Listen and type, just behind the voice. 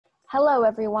Hello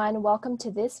everyone, welcome to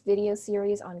this video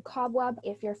series on COBWEB.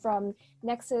 If you're from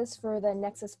Nexus for the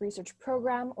Nexus Research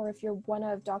Program, or if you're one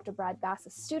of Dr. Brad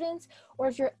Bass's students, or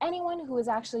if you're anyone who is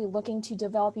actually looking to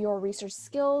develop your research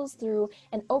skills through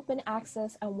an open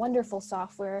access and wonderful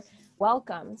software,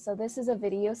 welcome. So this is a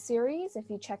video series. If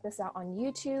you check this out on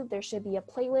YouTube, there should be a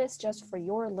playlist just for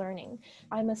your learning.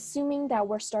 I'm assuming that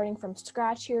we're starting from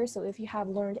scratch here, so if you have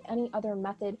learned any other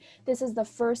method, this is the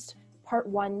first Part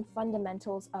 1,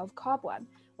 Fundamentals of COBWEB.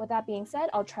 With that being said,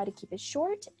 I'll try to keep it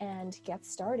short and get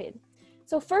started.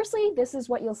 So firstly, this is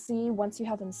what you'll see once you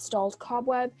have installed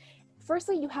COBWEB.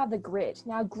 Firstly, you have the grid.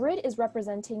 Now, grid is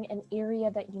representing an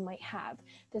area that you might have.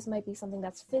 This might be something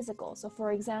that's physical. So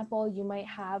for example, you might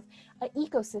have an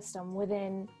ecosystem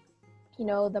within,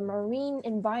 the marine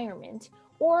environment,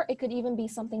 or it could even be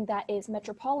something that is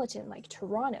metropolitan, like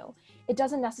Toronto. It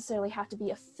doesn't necessarily have to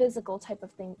be a physical type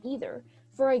of thing either.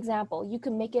 For example, you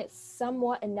can make it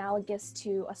somewhat analogous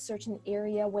to a certain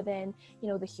area within,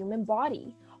 the human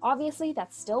body. Obviously,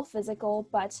 that's still physical,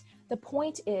 but the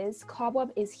point is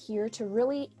COBWEB is here to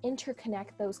really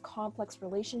interconnect those complex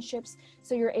relationships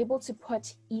so you're able to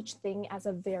put each thing as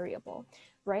a variable,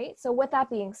 right? So with that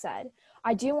being said,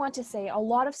 I do want to say a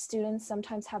lot of students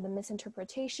sometimes have the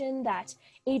misinterpretation that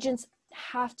agents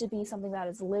have to be something that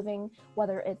is living,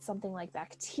 whether it's something like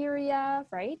bacteria,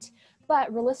 right?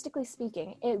 But realistically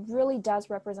speaking, it really does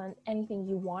represent anything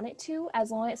you want it to, as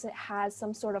long as it has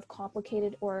some sort of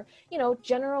complicated or,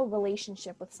 general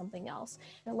relationship with something else.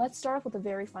 Now let's start off with the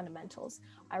very fundamentals.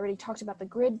 I already talked about the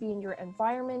grid being your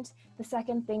environment. The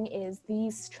second thing is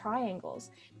these triangles.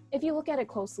 If you look at it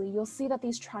closely, you'll see that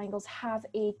these triangles have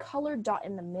a colored dot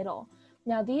in the middle.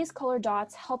 Now, these color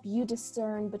dots help you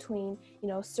discern between,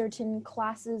 certain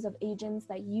classes of agents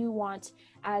that you want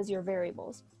as your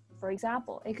variables. For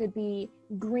example, it could be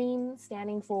green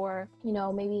standing for,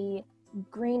 maybe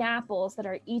green apples that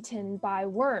are eaten by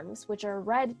worms, which are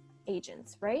red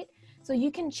agents, right? So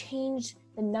you can change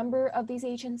the number of these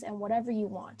agents and whatever you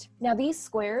want. Now, these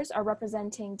squares are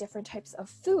representing different types of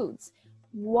foods.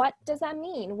 What does that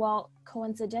mean? Well,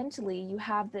 coincidentally, you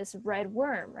have this red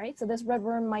worm, right? So this red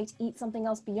worm might eat something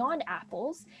else beyond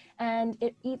apples, and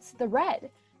it eats the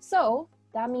red. So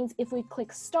that means if we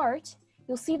click start,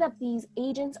 you'll see that these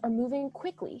agents are moving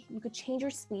quickly. You could change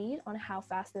your speed on how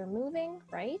fast they're moving,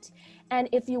 right? And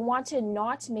if you want to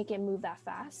not make it move that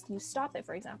fast, you stop it,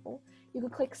 for example, you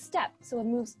could click step. So it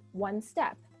moves one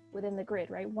step within the grid,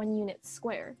 right? 1 unit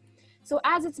square. So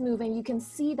as it's moving, you can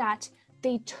see that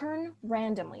they turn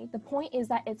randomly. The point is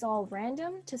that it's all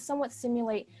random to somewhat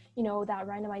simulate, that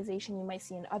randomization you might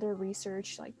see in other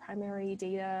research, like primary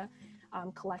data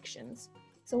collections.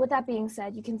 So with that being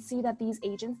said, you can see that these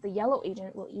agents, the yellow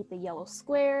agent will eat the yellow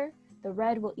square, the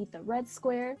red will eat the red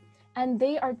square, and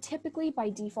they are typically by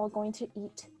default going to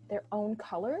eat their own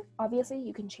color. Obviously,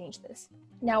 you can change this.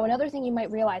 Now, another thing you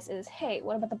might realize is, hey,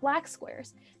 what about the black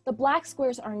squares? The black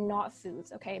squares are not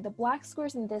foods, okay? The black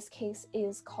squares in this case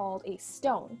is called a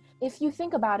stone. If you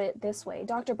think about it this way,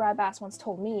 Dr. Brad Bass once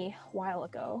told me a while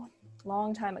ago,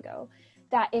 long time ago,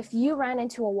 that if you ran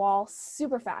into a wall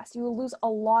super fast, you will lose a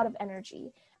lot of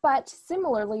energy. But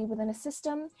similarly, within a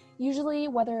system, usually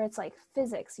whether it's like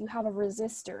physics, you have a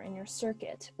resistor in your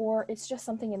circuit, or it's just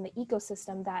something in the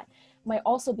ecosystem that might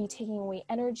also be taking away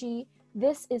energy.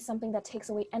 This is something that takes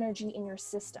away energy in your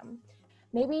system.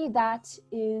 Maybe that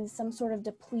is some sort of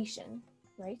depletion,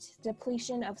 right?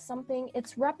 Depletion of something.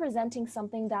 It's representing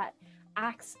something that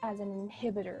acts as an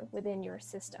inhibitor within your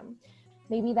system.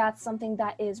 Maybe that's something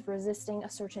that is resisting a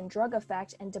certain drug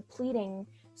effect and depleting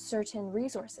certain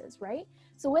resources, right?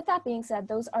 So with that being said,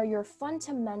 those are your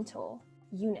fundamental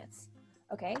units,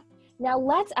 okay? Now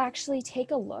let's actually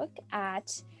take a look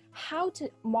at how to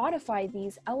modify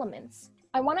these elements.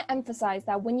 I want to emphasize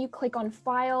that when you click on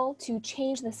File to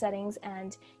change the settings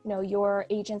and your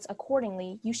agents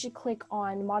accordingly, you should click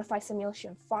on Modify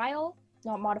Simulation File,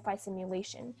 not Modify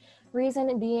Simulation.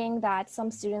 Reason being that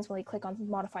some students, when they click on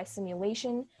Modify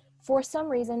Simulation, for some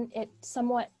reason it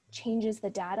somewhat changes the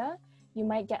data. You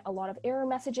might get a lot of error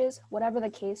messages. Whatever the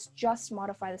case, just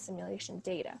modify the simulation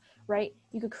data, right?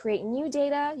 You could create new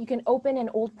data. You can open an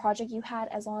old project you had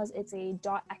as long as it's a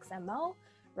 .xml,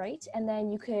 right? And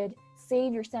then you could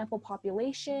save your sample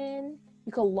population.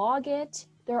 You could log it.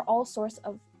 There are all sorts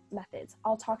of methods.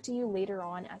 I'll talk to you later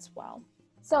on as well.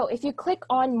 So if you click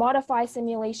on Modify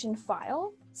Simulation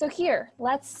File, so here,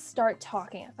 let's start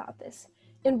talking about this.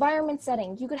 Environment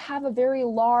setting, you could have a very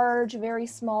large, very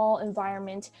small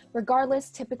environment. Regardless,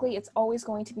 typically it's always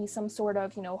going to be some sort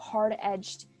of,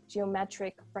 hard-edged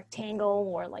geometric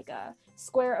rectangle or like a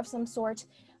square of some sort.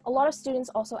 A lot of students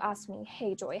also ask me,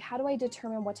 hey Joy, how do I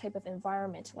determine what type of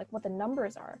environment, like what the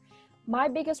numbers are? My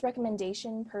biggest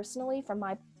recommendation personally from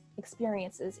my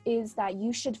experiences is that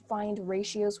you should find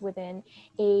ratios within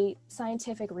a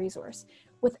scientific resource.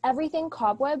 With everything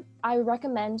COBWEB, I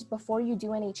recommend before you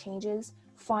do any changes,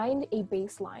 find a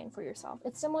baseline for yourself.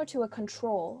 It's similar to a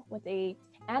control with a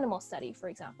animal study, for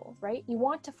example, right? You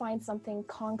want to find something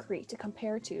concrete to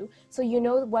compare to so you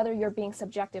know whether you're being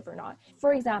subjective or not.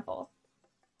 For example,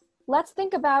 let's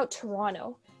think about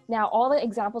Toronto. Now, all the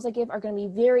examples I give are going to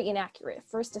be very inaccurate.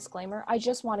 First disclaimer, I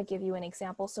just want to give you an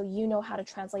example so you know how to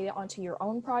translate it onto your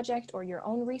own project or your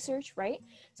own research, right?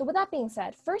 So with that being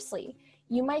said, firstly,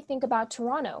 you might think about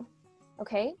Toronto,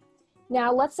 okay?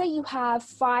 Now, let's say you have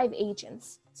 5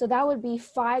 agents. So that would be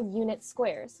 5 unit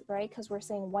squares, right? Because we're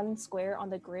saying 1 square on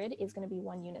the grid is going to be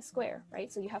 1 unit square,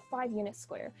 right? So you have 5 unit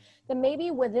square. Then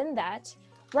maybe within that,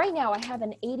 right now I have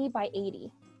an 80 by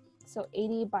 80. So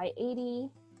 80 by 80,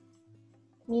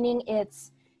 meaning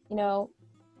it's,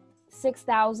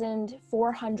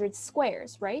 6,400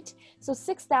 squares, right? So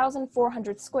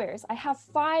 6,400 squares, I have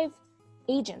 5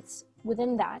 agents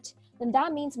within that. Then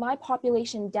that means my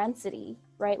population density,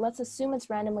 right? Let's assume it's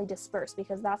randomly dispersed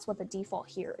because that's what the default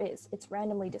here is. It's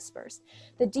randomly dispersed.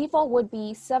 The default would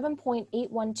be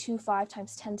 7.8125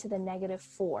 times 10 to the negative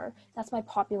 4. That's my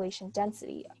population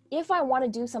density. If I want to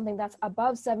do something that's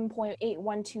above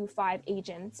 7.8125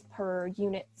 agents per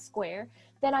unit square,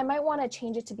 then I might want to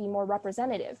change it to be more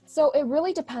representative. So it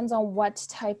really depends on what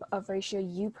type of ratio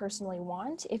you personally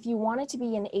want. If you want it to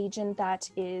be an agent that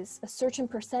is a certain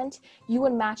percent, you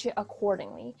would match it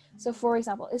accordingly. So for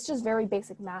example, it's just very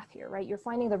basic math here, right? You're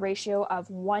finding the ratio of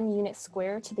 1 unit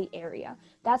square to the area.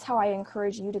 That's how I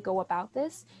encourage you to go about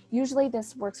this. Usually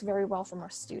this works very well for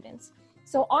most students.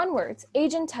 So onwards,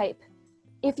 agent type.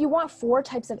 If you want 4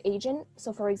 types of agent,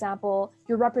 so for example,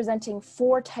 you're representing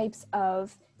 4 types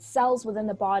of cells within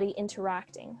the body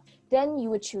interacting, then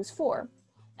you would choose 4.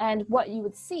 And what you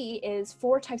would see is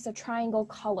 4 types of triangle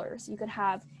colors. You could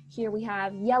have, here we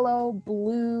have yellow,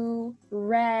 blue,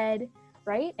 red,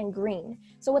 right? And green.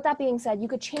 So with that being said, you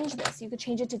could change this. You could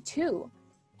change it to 2.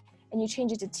 And you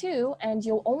change it to 2 and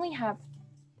you'll only have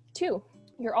 2.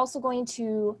 You're also going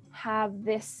to have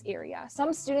this area.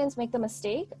 Some students make the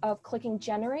mistake of clicking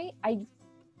generate. I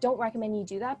don't recommend you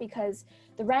do that because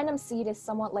the random seed is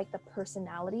somewhat like the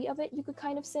personality of it, you could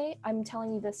kind of say. I'm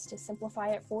telling you this to simplify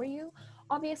it for you,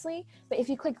 obviously, but if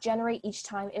you click generate each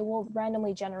time, it will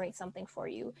randomly generate something for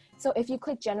you. So if you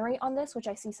click generate on this, which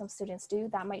I see some students do,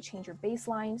 that might change your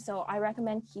baseline. So I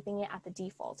recommend keeping it at the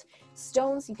default.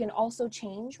 Stones, you can also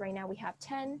change. Right now we have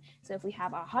 10. So if we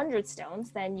have 100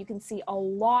 stones, then you can see a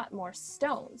lot more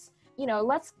stones.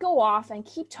 Let's go off and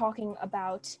keep talking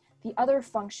about the other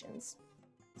functions.